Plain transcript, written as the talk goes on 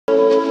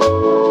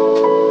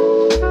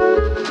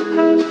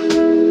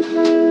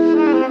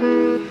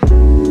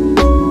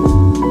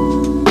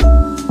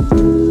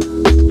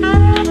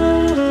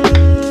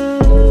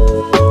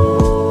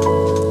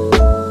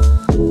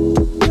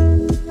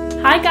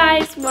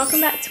welcome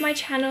back to my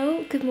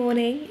channel. Good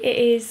morning. It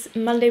is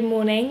Monday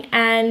morning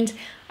and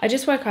I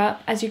just woke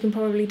up, as you can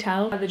probably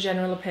tell by the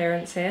general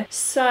appearance here.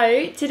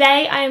 So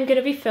today I am going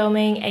to be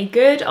filming a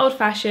good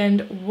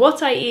old-fashioned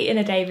what I eat in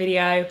a day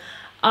video.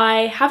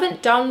 I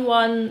haven't done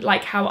one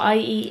like how I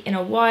eat in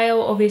a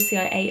while. Obviously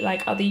I ate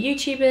like other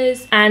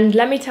YouTubers, and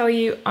let me tell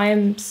you, I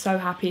am so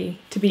happy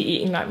to be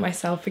eating like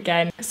myself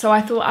again. So I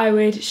thought I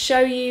would show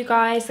you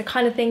guys the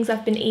kind of things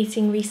I've been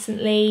eating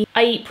recently.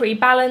 I eat pretty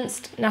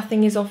balanced,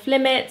 nothing is off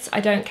limits.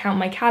 I don't count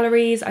my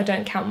calories, I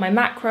don't count my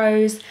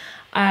macros.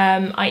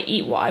 I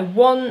eat what I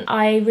want.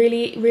 I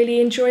really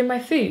enjoy my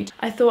food.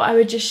 I thought I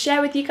would just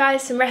share with you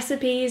guys some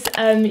recipes.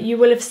 You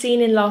will have seen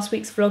in last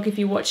week's vlog, if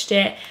you watched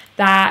it,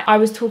 that I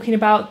was talking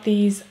about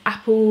these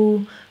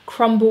apple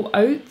crumble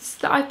oats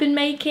that I've been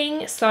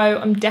making. So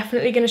I'm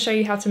definitely going to show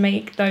you how to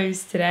make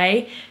those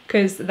today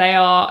because they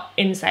are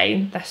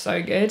insane. They're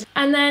so good.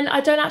 And then I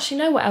don't actually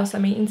know what else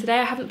I'm eating today.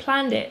 I haven't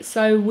planned it.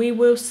 So we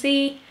will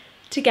see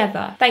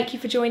together. Thank you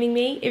for joining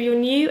me. If you're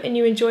new and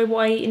you enjoy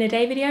what I eat in a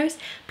day videos,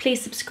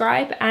 please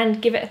subscribe and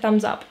give it a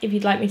thumbs up if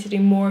you'd like me to do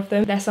more of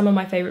them. They're some of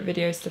my favourite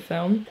videos to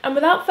film. And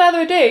without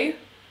further ado,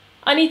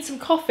 I need some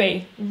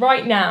coffee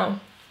right now.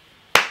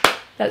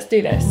 Let's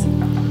do this.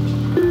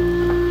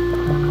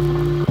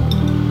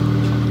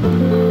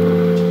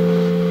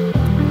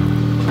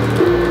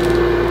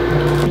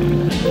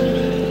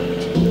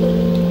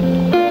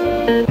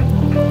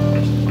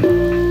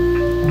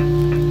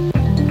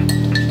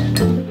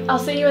 I'll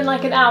see you in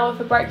like an hour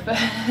for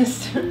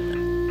breakfast. I'm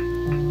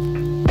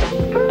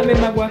in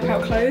my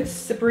workout clothes.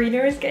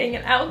 Sabrina is getting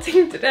an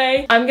outing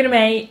today. I'm gonna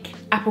make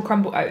apple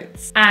crumble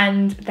oats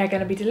and they're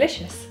gonna be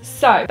delicious.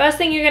 So first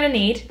thing you're gonna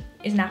need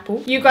is an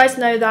apple. You guys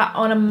know that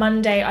on a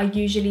Monday I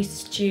usually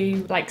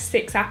stew like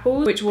 6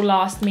 apples, which will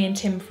last me and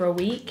Tim for a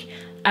week.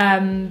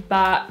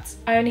 But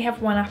I only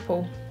have 1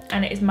 apple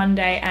and it is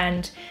Monday,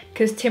 and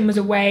because Tim was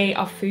away,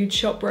 our food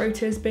shop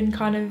rota has been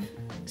kind of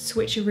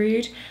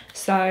switcherooed.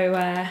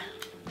 So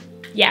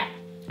yeah,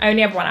 I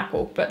only have 1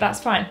 apple, but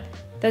that's fine.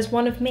 There's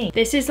 1 of me.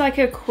 This is like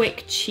a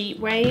quick cheat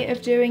way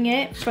of doing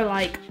it for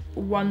like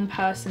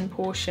 1-person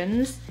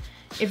portions.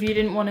 If you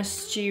didn't want to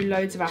stew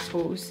loads of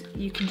apples,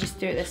 you can just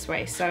do it this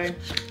way. So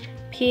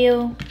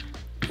peel,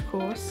 of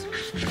course.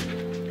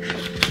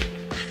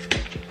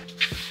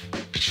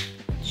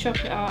 Chop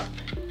it up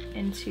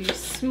into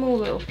small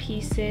little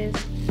pieces.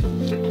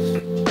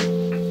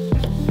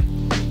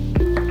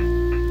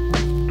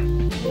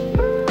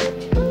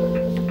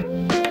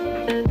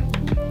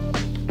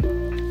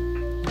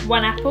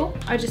 1 apple,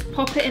 I just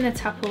pop it in a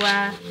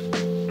Tupperware.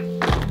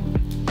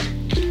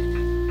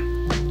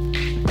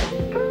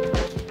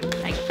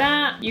 Like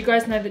that. You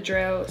guys know the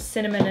drill,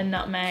 cinnamon and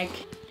nutmeg.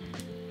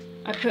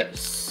 I put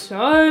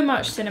so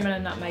much cinnamon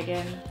and nutmeg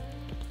in.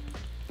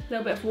 A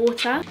little bit of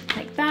water,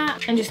 like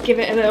that, and just give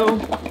it a little.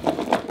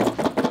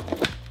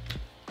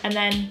 And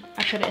then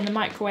I put it in the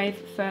microwave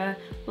for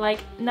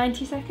like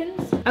 90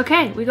 seconds.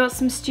 Okay, we got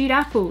some stewed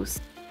apples.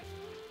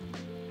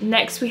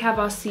 Next we have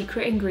our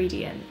secret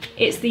ingredient.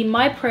 It's the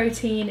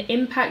MyProtein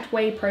Impact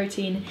Whey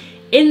Protein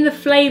in the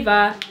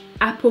flavour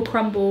apple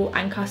crumble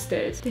and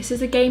custard. This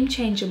is a game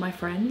changer, my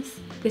friends.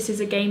 This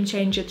is a game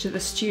changer to the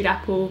stewed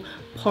apple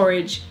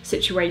porridge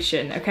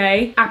situation,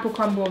 okay? Apple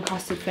crumble and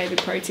custard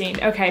flavoured protein.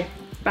 Okay,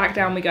 back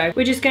down we go.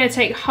 We're just gonna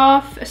take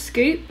half a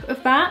scoop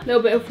of that, a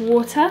little bit of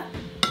water,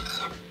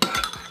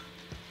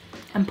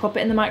 and pop it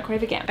in the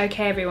microwave again.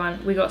 Okay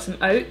everyone, we got some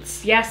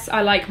oats. Yes,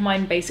 I like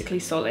mine basically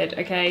solid,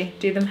 okay?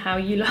 Do them how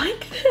you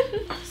like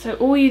them. So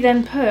all you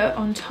then put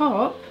on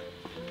top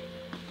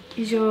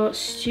is your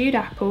stewed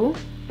apple.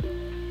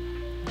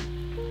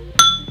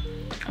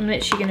 I'm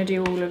literally gonna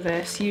do all of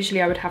this.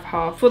 Usually I would have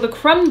half. For the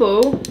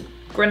crumble,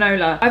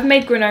 granola. I've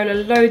made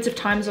granola loads of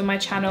times on my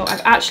channel.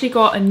 I've actually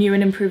got a new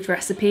and improved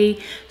recipe.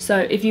 So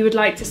if you would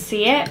like to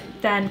see it,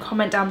 then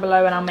comment down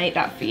below and I'll make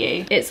that for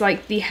you. It's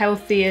like the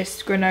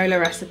healthiest granola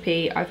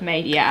recipe I've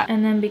made yet.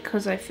 And then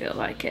because I feel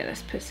like it,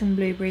 let's put some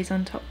blueberries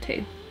on top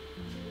too.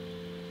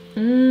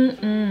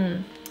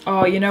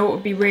 Oh, you know what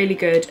would be really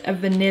good? A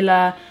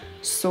vanilla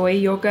soy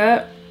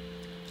yogurt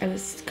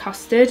as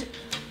custard.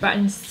 But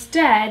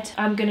instead,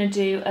 I'm gonna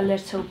do a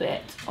little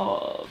bit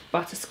of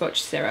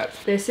butterscotch syrup.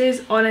 This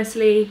is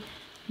honestly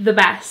the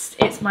best.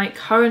 It's my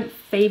current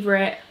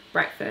favorite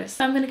breakfast.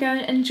 I'm gonna go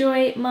and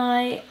enjoy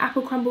my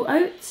apple crumble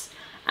oats,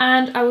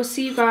 and I will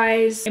see you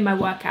guys in my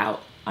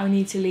workout. I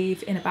need to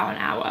leave in about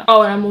an hour.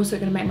 Oh, and I'm also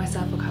gonna make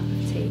myself a cup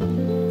of tea.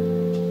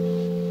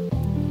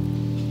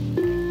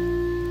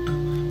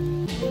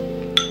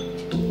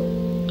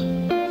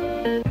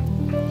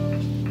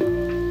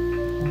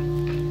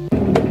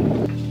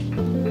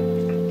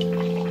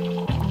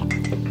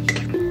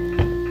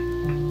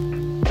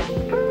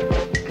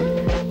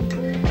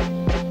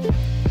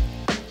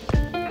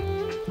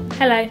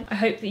 Hello, I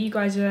hope that you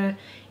guys are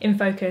in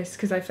focus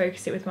because I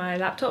focus it with my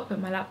laptop, but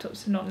my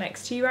laptop's not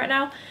next to you right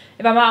now.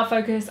 If I'm out of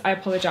focus, I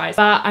apologise.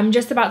 But I'm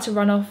just about to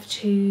run off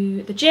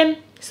to the gym,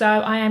 so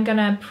I am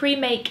gonna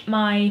pre-make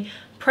my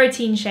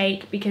protein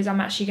shake because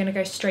I'm actually gonna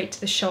go straight to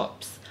the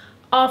shops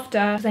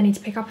after, because I need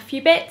to pick up a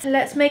few bits.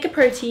 Let's make a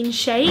protein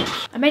shake.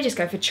 I may just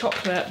go for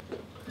chocolate.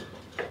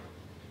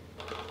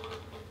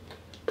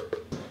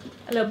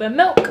 A little bit of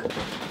milk.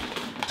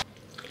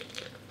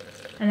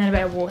 And then a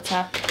bit of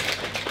water.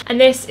 And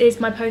this is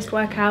my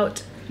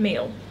post-workout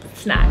meal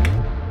snack.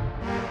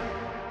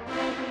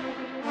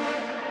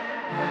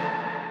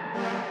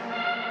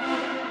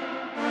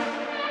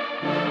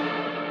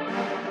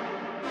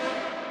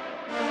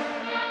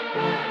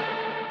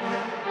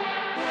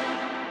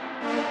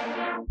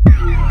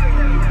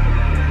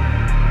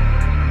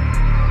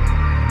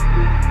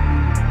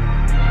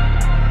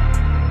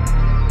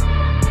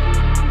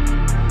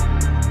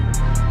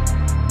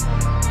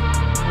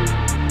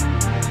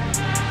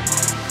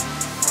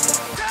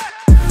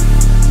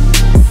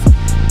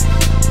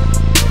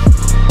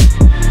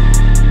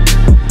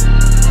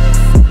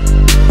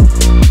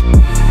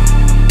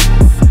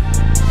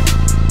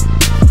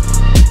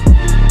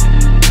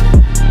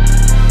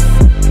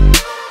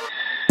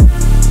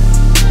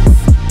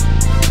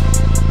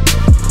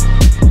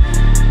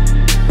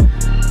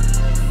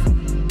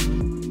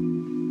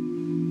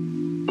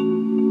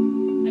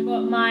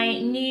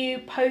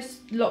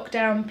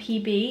 Post-lockdown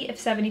PB of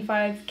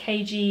 75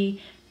 kg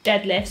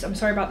deadlifts. I'm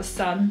sorry about the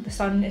sun. The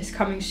sun is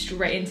coming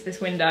straight into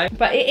this window.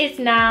 But it is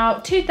now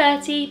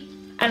 2:30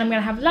 and I'm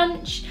gonna have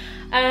lunch.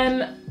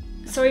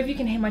 Sorry if you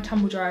can hear my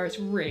tumble dryer, it's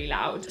really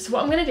loud. So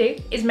what I'm gonna do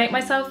is make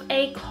myself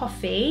a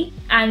coffee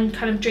and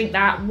kind of drink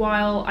that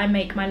while I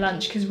make my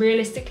lunch, because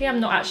realistically I'm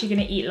not actually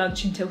gonna eat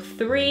lunch until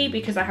 3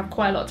 because I have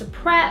quite a lot to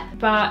prep,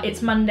 but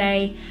it's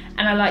Monday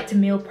and I like to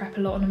meal prep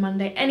a lot on a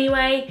Monday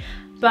anyway.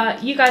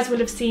 But you guys will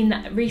have seen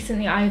that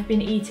recently I have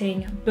been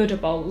eating Buddha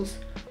bowls,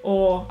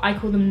 or I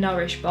call them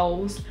nourish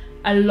bowls,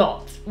 a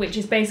lot, which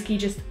is basically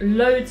just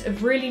loads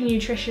of really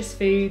nutritious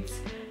foods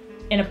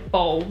in a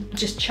bowl.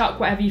 Just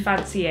chuck whatever you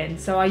fancy in.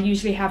 So I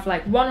usually have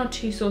like 1 or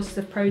 2 sources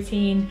of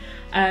protein,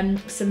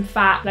 some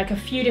fat, like a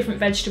few different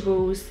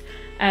vegetables,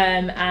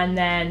 and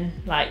then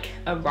like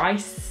a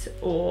rice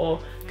or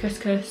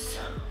couscous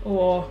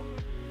or,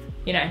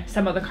 you know,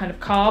 some other kind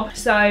of carb.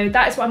 So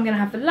that is what I'm gonna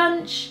have for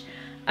lunch.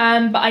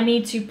 But I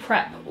need to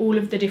prep all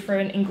of the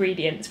different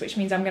ingredients, which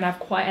means I'm gonna have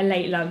quite a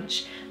late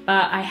lunch.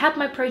 But I had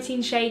my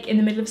protein shake in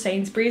the middle of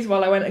Sainsbury's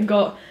while I went and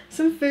got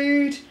some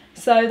food.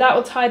 So that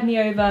will tide me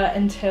over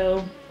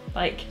until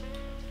like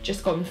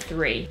just gone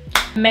 3.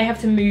 I may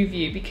have to move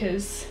you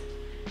because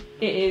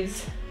it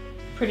is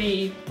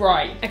pretty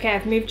bright. Okay,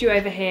 I've moved you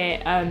over here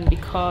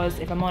because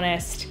if I'm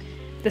honest,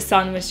 the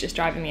sun was just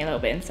driving me a little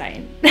bit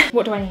insane.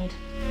 What do I need?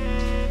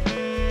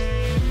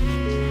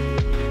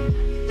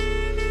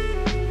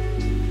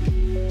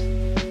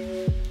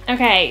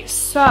 Okay,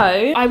 so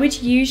I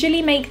would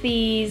usually make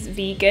these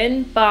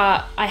vegan,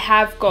 but I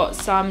have got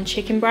some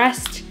chicken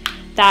breast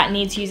that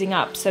needs using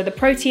up. So the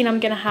protein I'm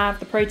gonna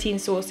have, the protein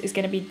source is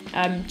gonna be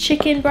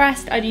chicken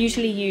breast. I'd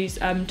usually use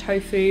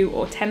tofu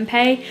or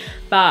tempeh,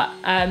 but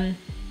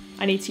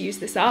I need to use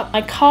this up.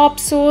 My carb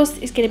source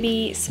is gonna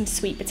be some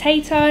sweet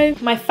potato.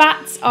 My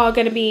fats are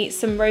gonna be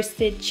some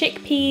roasted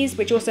chickpeas,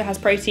 which also has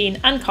protein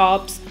and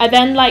carbs. I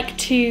then like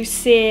to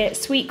sear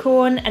sweet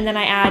corn, and then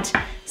I add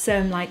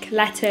some like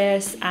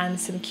lettuce and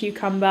some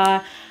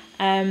cucumber.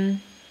 And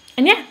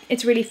yeah,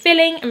 it's really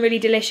filling and really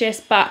delicious,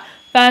 but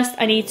first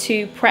I need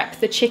to prep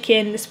the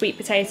chicken, the sweet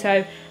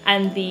potato,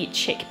 and the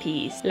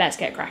chickpeas. Let's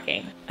get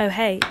cracking. Oh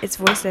hey, it's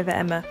voiceover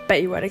Emma.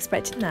 Bet you weren't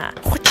expecting that.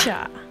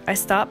 I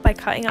start by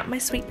cutting up my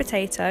sweet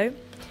potato.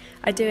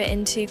 I do it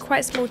into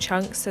quite small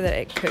chunks so that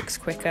it cooks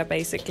quicker,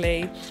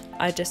 basically.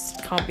 I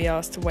just can't be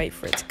asked to wait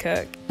for it to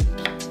cook.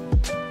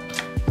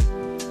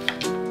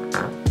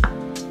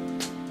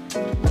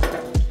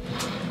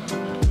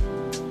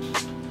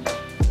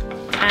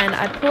 And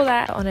I pour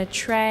that on a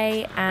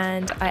tray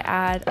and I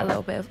add a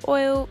little bit of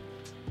oil.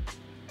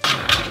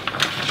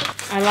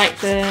 I like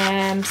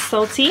them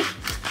salty,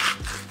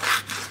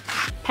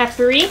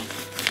 peppery,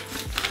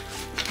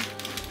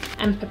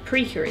 and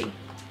paprika-y.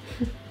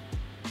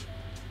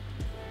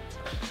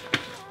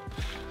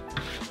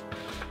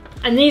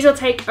 And these will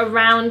take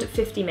around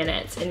 50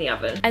 minutes in the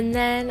oven. And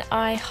then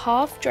I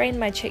half drain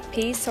my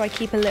chickpeas so I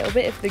keep a little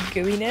bit of the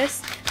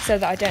gooiness so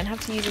that I don't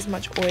have to use as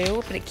much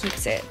oil, but it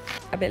keeps it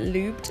a bit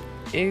lubed.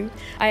 Ew.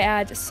 I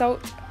add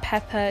salt,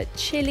 pepper,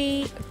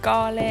 chili,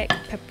 garlic,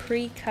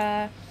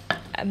 paprika,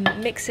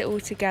 mix it all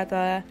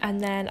together, and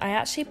then I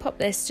actually pop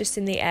this just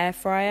in the air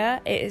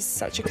fryer. It is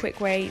such a quick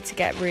way to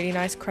get really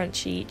nice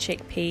crunchy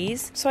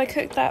chickpeas. So I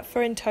cooked that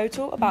for in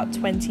total about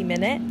 20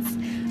 minutes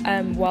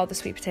while the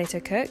sweet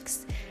potato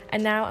cooks.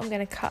 And now I'm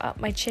going to cut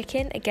up my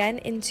chicken again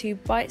into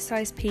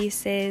bite-sized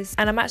pieces,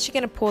 and I'm actually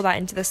going to pour that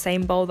into the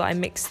same bowl that I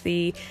mixed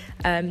the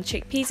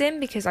chickpeas in,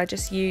 because I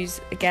just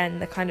use again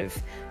the kind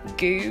of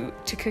goo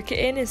to cook it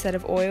in instead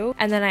of oil.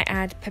 And then I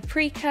add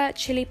paprika,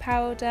 chili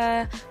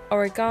powder,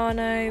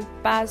 oregano,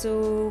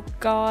 basil,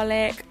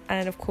 garlic,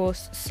 and of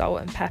course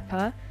salt and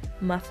pepper,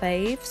 my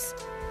faves.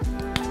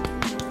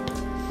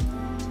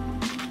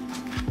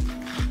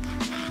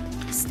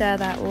 Stir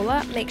that all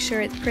up, make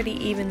sure it's pretty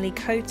evenly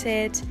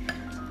coated.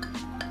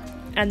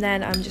 and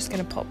then I'm just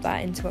going to pop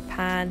that into a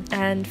pan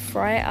and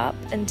fry it up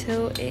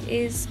until it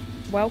is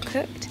well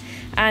cooked.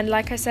 And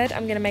like I said,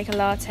 I'm going to make a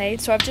latte.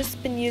 So I've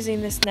just been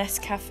using this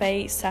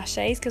Nescafe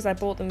sachets because I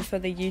bought them for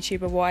the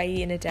YouTuber What I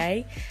Eat in a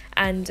Day,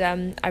 and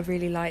I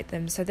really like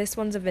them. So this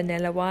one's a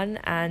vanilla one,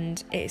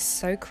 and it's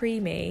so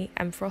creamy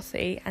and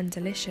frothy and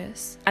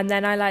delicious. And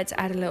then I like to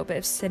add a little bit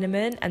of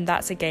cinnamon, and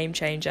that's a game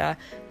changer.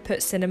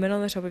 Put cinnamon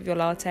on the top of your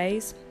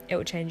lattes, it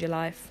will change your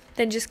life.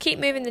 Then just keep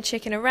moving the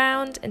chicken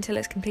around until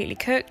it's completely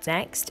cooked.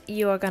 Next,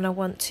 you are going to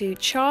want to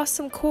char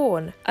some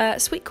corn.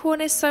 Sweet corn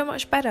is so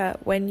much better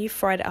when you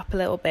fried it up a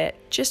little bit.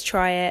 Just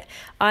try it.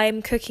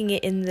 I'm cooking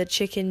it in the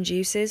chicken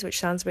juices, which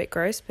sounds a bit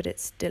gross, but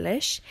it's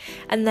delish.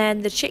 And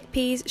then the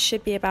chickpeas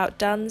should be about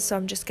done, so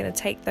I'm just going to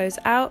take those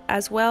out,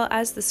 as well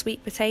as the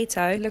sweet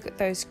potato. Look at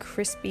those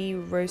crispy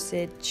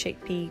roasted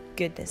chickpea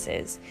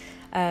goodnesses.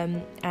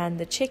 And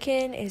the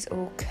chicken is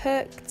all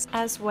cooked,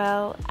 as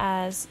well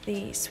as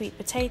the sweet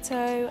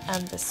potato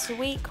and the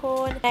sweet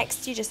corn.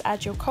 Next, you just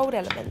add your cold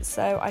elements.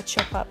 So I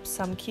chop up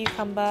some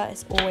cucumber.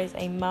 It's always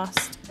a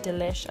must.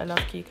 Delish. I love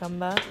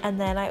cucumber.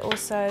 And then I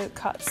also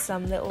cut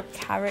some little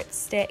carrot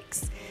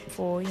sticks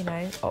for, you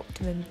know,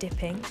 optimum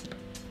dipping.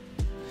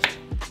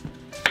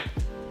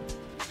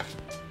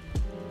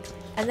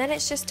 And then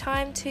it's just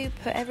time to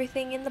put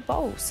everything in the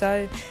bowl.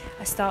 So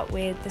I start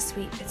with the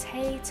sweet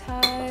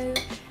potato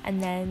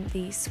and then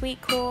the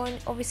sweet corn.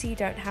 Obviously you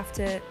don't have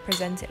to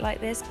present it like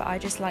this, but I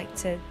just like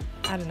to,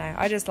 I don't know,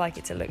 I just like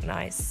it to look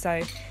nice.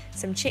 So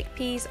some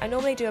chickpeas. I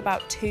normally do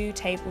about 2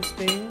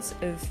 tablespoons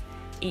of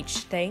each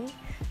thing.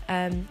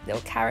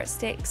 Little carrot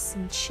sticks,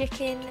 some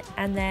chicken,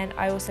 and then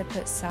I also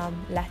put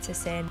some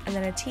lettuce in, and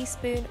then a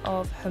teaspoon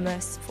of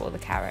hummus for the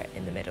carrot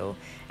in the middle.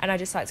 And I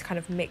just like to kind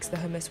of mix the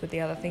hummus with the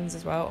other things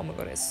as well. Oh my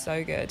god, it's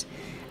so good.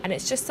 And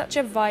it's just such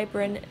a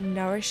vibrant,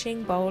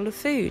 nourishing bowl of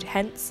food,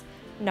 hence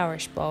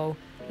Nourish Bowl.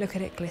 Look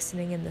at it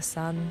glistening in the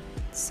sun.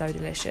 So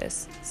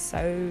delicious.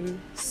 So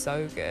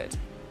good.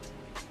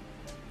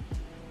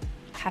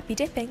 Happy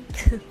dipping.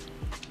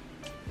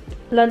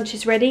 Lunch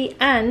is ready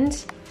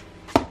and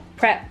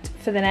prepped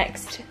for the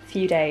next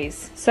few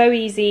days. So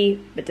easy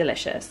but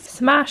delicious.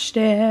 Smashed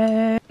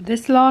it.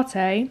 This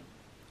latte,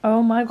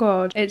 oh my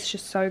god, it's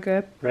just so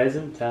good.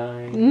 Present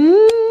time.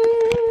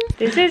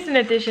 This is an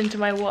addition to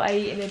my What I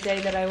Eat in a Day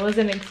that I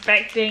wasn't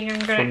expecting.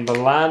 From the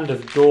land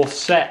of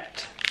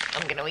Dorset.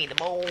 I'm gonna eat them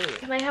all.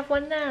 Can I have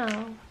one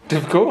now?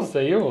 Of course,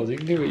 they're yours. You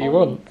can do what you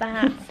want.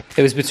 That.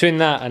 It was between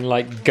that and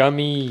like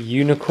gummy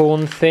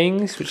unicorn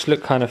things, which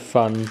look kind of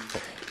fun.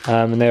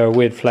 And they were a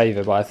weird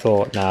flavour, but I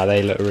thought, nah,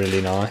 they look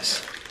really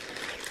nice.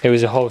 It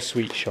was a whole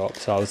sweet shop,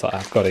 so I was like,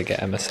 I've got to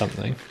get Emma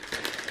something.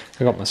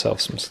 I got myself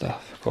some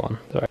stuff. Go on.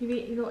 Sorry.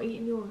 You're not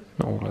eating yours?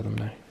 Not all of them,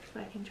 no. So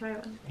I can try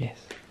one? Yes.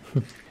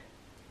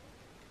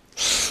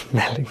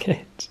 Smelling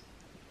it.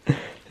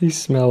 Who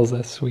smells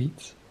their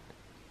sweets?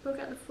 We'll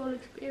get the full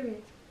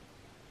experience.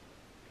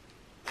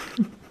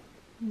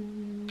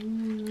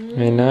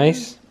 Very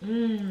nice.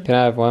 Can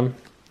I have one?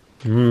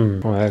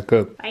 Oh, they're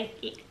good. Bite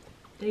it.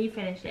 Do you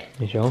finish it?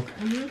 You sure?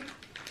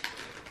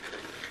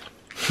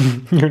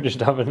 You'll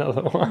just have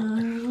another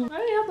one. I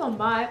only have one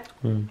bite.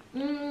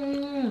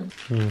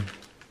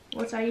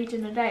 What I eat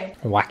in a day?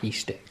 Wacky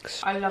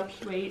sticks. I love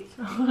sweets.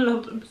 I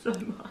love them so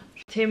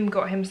much. Tim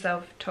got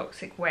himself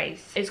toxic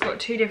waste. It's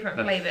got 2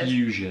 different flavours.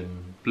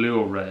 Fusion,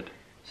 blue or red.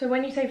 So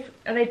when you say,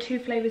 are they 2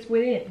 flavours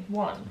within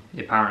one?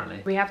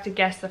 Apparently. We have to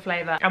guess the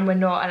flavour, and we're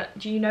not,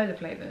 do you know the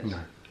flavours? No.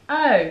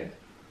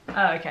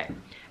 Oh, okay.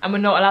 And we're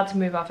not allowed to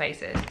move our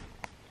faces.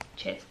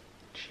 Cheers.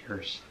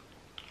 Cheers.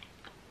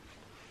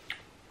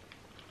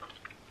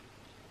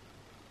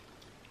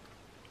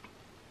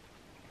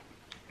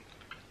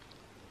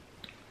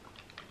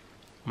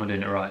 Am I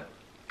doing it right?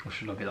 Or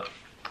should I be like...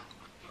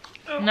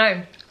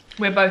 No,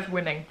 we're both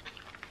winning.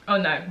 Oh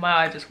no, my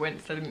eye just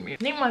went, so I didn't mean.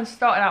 I think mine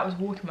started out as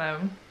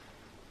watermelon.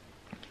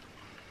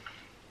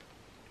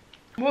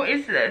 What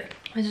is this?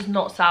 This is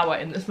not sour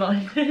in the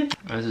slightest.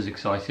 This is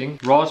exciting.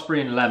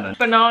 Raspberry and lemon.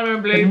 Banana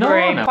and blueberry.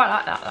 Banana. I quite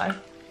like that though.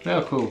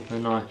 They're cool, they're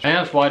nice. And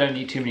that's why I don't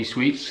eat too many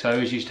sweets. So I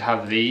always used to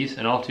have these,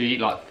 and after you eat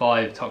like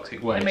 5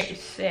 toxic waste, They make you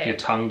sick. your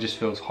tongue just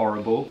feels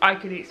horrible. I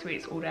could eat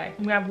sweets all day.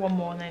 I'm gonna have one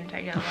more and then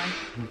take it away.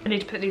 I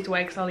need to put these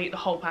away because I'll eat the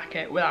whole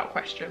packet without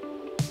question.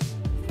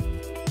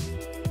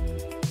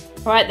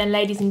 Right then,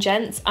 ladies and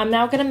gents, I'm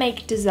now gonna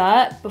make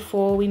dessert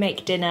before we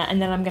make dinner,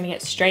 and then I'm gonna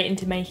get straight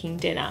into making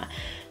dinner.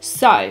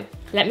 So,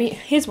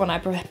 here's one I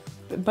prepared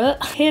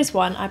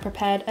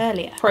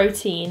earlier.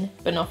 Protein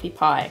banoffee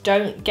pie.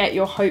 Don't get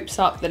your hopes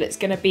up that it's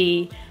gonna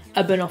be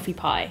a banoffee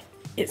pie.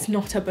 It's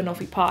not a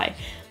banoffee pie,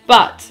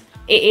 but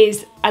it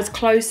is as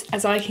close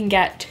as I can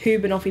get to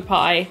banoffee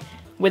pie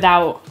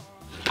without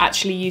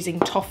actually using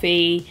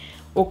toffee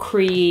or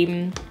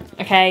cream,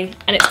 okay?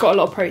 And it's got a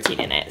lot of protein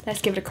in it. Let's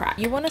give it a crack.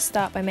 You wanna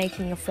start by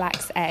making a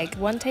flax egg.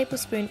 1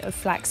 tablespoon of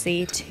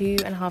flaxseed,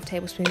 2.5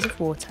 tablespoons of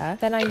water.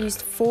 Then I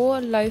used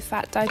 4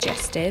 low-fat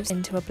digestives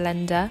into a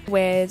blender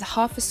with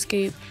 1/2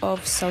 scoop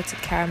of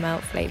salted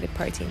caramel flavoured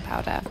protein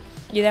powder.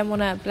 You then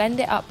want to blend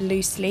it up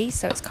loosely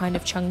so it's kind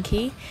of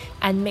chunky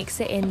and mix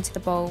it into the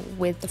bowl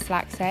with the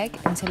flax egg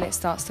until it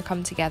starts to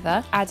come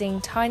together,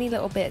 adding tiny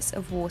little bits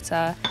of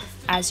water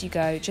as you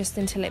go, just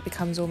until it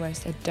becomes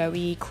almost a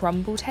doughy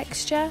crumble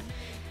texture.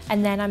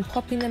 And then I'm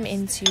popping them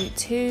into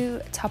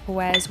 2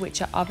 Tupperwares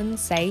which are oven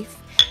safe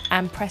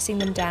and pressing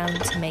them down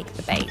to make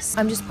the base.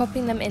 I'm just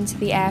popping them into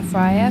the air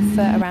fryer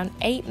for around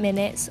 8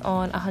 minutes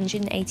on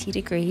 180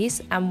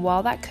 degrees, and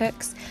while that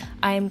cooks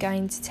I am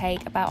going to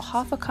take about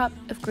half a cup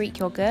of Greek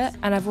yogurt,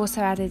 and I've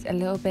also added a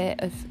little bit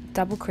of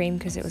double cream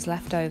because it was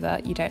left over.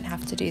 You don't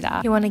have to do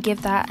that. You want to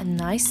give that a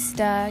nice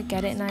stir,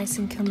 get it nice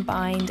and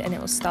combined, and it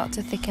will start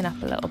to thicken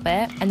up a little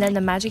bit. And then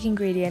the magic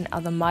ingredient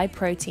are the My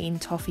Protein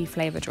toffee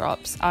flavor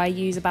drops. I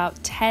use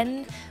about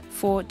 10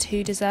 for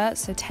 2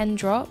 desserts, so 10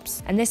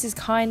 drops, and this is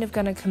kind of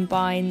going to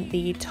combine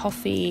the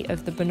toffee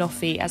of the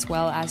banoffee as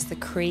well as the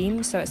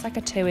cream, so it's like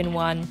a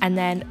 2-in-1. And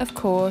then of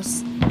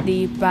course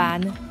the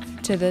ban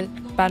to the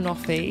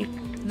banoffee,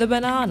 the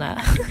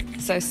banana.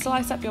 So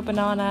slice up your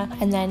banana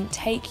and then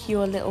take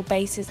your little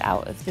bases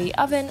out of the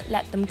oven,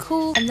 let them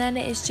cool, and then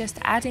it is just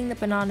adding the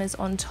bananas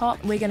on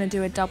top. We're going to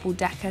do a double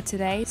decker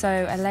today,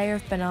 so a layer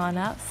of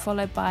banana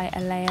followed by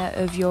a layer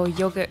of your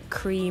yogurt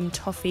cream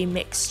toffee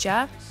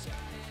mixture.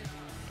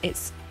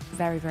 It's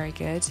very, very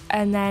good.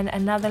 And then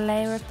another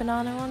layer of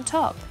banana on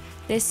top.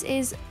 This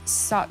is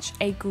such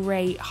a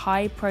great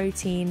high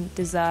protein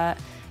dessert.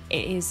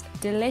 It is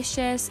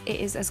delicious. It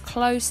is as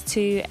close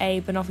to a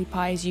banoffee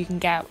pie as you can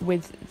get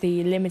with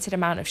the limited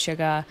amount of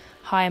sugar,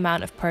 high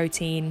amount of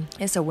protein.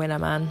 It's a winner,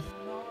 man.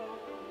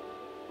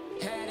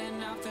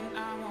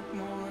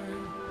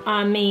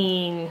 I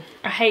mean,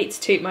 I hate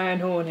to toot my own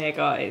horn here,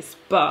 guys,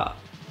 but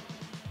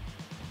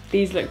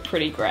these look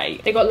pretty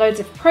great. They got loads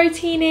of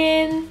protein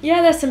in.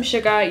 Yeah, there's some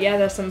sugar, yeah,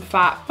 there's some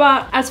fat.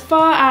 But as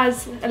far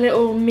as a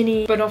little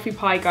mini banoffee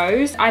pie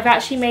goes, I've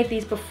actually made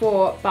these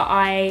before,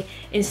 but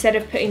instead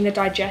of putting the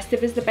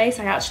digestive as the base,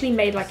 I actually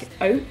made like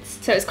oats.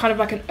 So it's kind of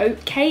like an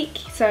oat cake.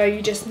 So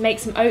you just make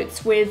some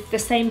oats with the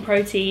same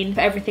protein,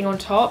 put everything on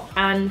top,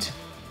 and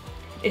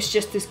it's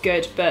just as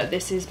good, but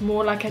this is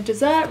more like a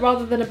dessert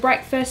rather than a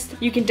breakfast.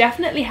 You can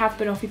definitely have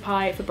banoffee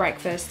pie for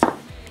breakfast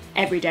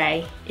every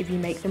day if you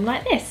make them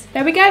like this.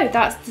 There we go,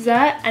 that's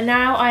dessert, and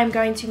now I am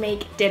going to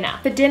make dinner.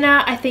 For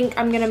dinner, I think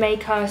I'm gonna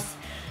make us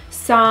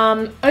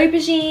some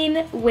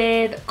aubergine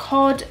with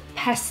cod,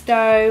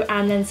 pesto,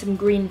 and then some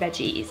green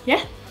veggies.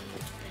 Yeah?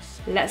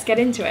 Let's get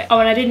into it. Oh,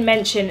 and I didn't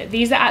mention,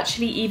 these are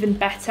actually even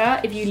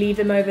better if you leave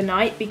them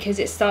overnight because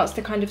it starts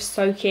to kind of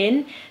soak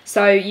in.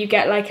 So you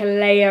get like a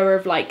layer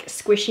of like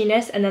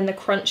squishiness and then the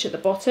crunch at the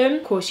bottom.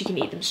 Of course, you can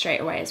eat them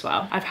straight away as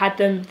well. I've had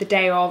them the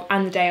day of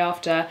and the day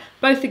after.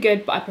 Both are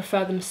good, but I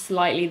prefer them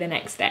slightly the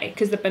next day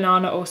because the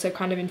banana also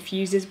kind of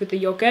infuses with the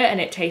yogurt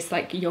and it tastes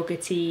like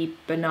yogurty,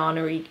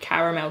 banana-y,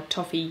 caramel,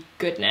 toffee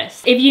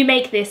goodness. If you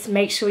make this,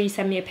 make sure you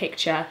send me a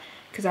picture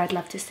because I'd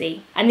love to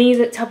see. And these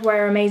at Tupperware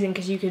are amazing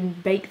because you can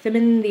bake them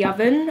in the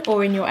oven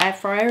or in your air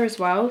fryer as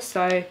well.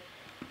 So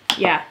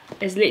yeah,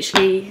 there's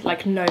literally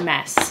like no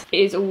mess.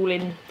 It is all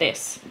in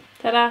this.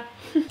 Ta-da!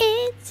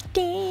 It's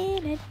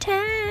dinner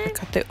time. I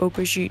cut the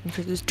aubergine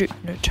because it's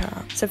dinner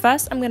time. So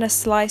first I'm gonna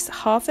slice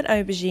half an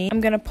aubergine.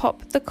 I'm gonna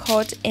pop the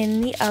cod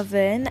in the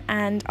oven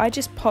and I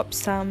just pop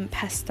some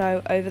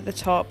pesto over the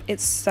top.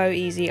 It's so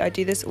easy. I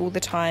do this all the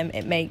time.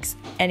 It makes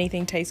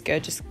anything taste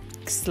good. Just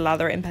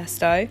slather it in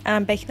pesto, and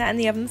I'm baking that in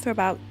the oven for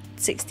about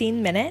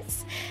 16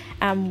 minutes.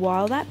 And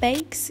while that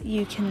bakes,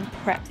 you can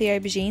prep the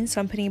aubergine.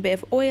 So I'm putting a bit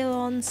of oil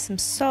on, some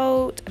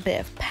salt, a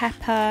bit of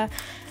pepper,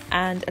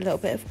 and a little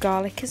bit of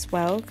garlic as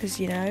well, because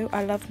you know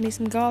I love me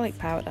some garlic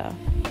powder.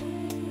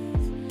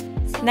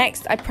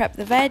 Next, I prep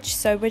the veg,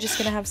 so we're just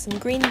going to have some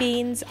green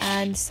beans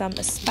and some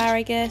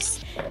asparagus,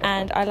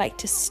 and I like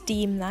to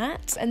steam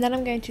that. And then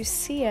I'm going to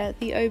sear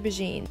the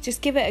aubergine.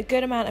 Just give it a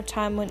good amount of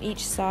time on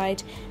each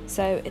side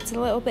so it's a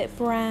little bit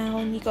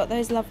brown. You got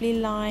those lovely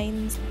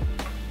lines.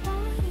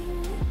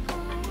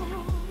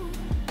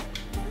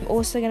 I'm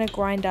also going to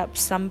grind up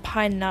some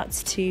pine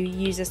nuts to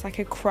use as like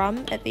a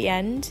crumb at the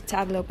end to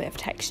add a little bit of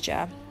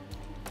texture.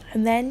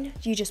 And then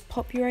you just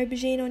pop your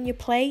aubergine on your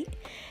plate.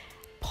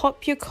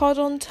 Pop your cod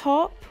on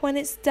top when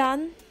it's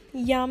done.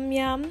 Yum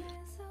yum.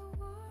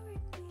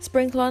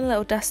 Sprinkle on a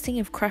little dusting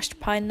of crushed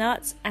pine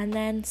nuts and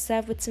then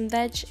serve with some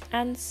veg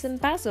and some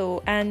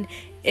basil. And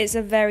it's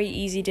a very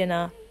easy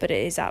dinner, but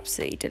it is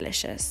absolutely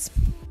delicious.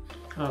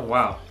 Oh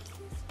wow,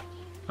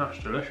 that's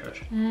delicious.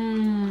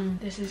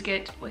 This is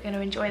good. We're going to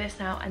enjoy this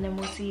now and then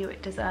we'll see you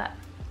at dessert.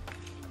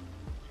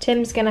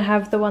 Tim's gonna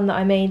have the one that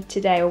I made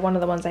today, or one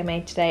of the ones I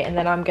made today, and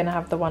then I'm gonna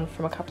have the one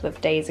from a couple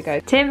of days ago.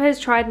 Tim has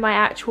tried my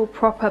actual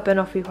proper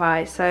banoffee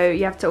pie, so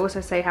you have to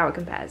also say how it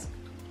compares.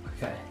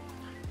 Okay,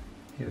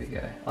 here we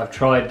go. I've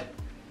tried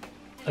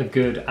a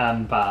good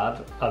and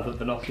bad other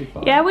banoffee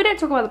pie. Yeah, we don't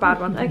talk about the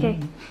bad one, okay.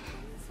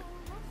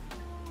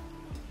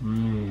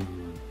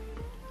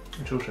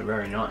 It's also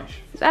very nice.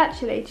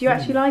 Actually, do you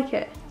actually like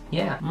it?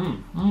 Yeah.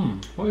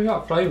 What is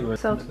that flavour?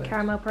 Salted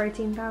caramel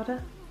protein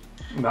powder.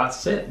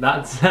 That's it.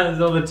 That's on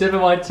the tip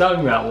of my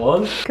tongue, that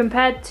was.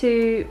 Compared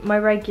to my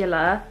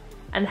regular,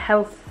 and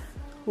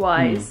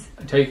health-wise.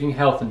 Taking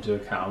health into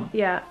account,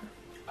 Yeah.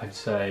 I'd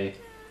say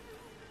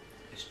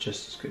it's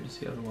just as good as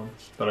the other one,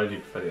 but I do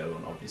prefer the other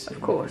one, obviously.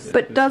 Of course.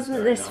 But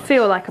doesn't this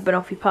feel like a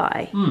banoffee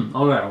pie?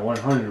 Oh yeah,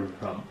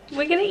 100%.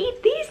 We're gonna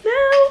eat these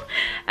now,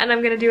 and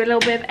I'm gonna do a little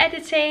bit of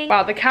editing.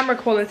 Wow, the camera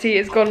quality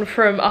has gone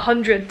from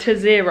 100 to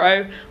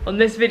 0 on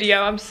this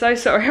video. I'm so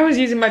sorry. I was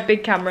using my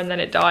big camera and then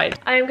it died.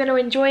 I am gonna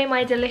enjoy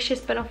my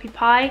delicious banoffee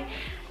pie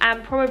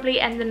and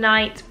probably end the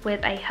night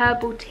with a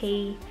herbal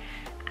tea,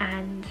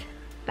 and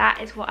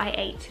that is what I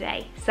ate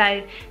today.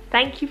 So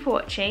thank you for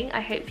watching. I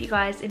hope you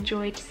guys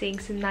enjoyed seeing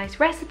some nice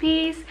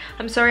recipes.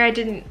 I'm sorry I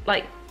didn't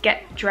like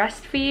get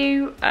dressed for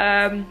you.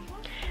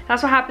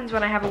 That's what happens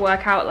when I have a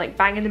workout like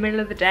bang in the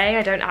middle of the day.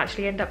 I don't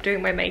actually end up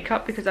doing my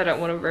makeup because I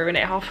don't want to ruin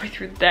it halfway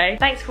through the day.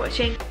 Thanks for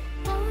watching.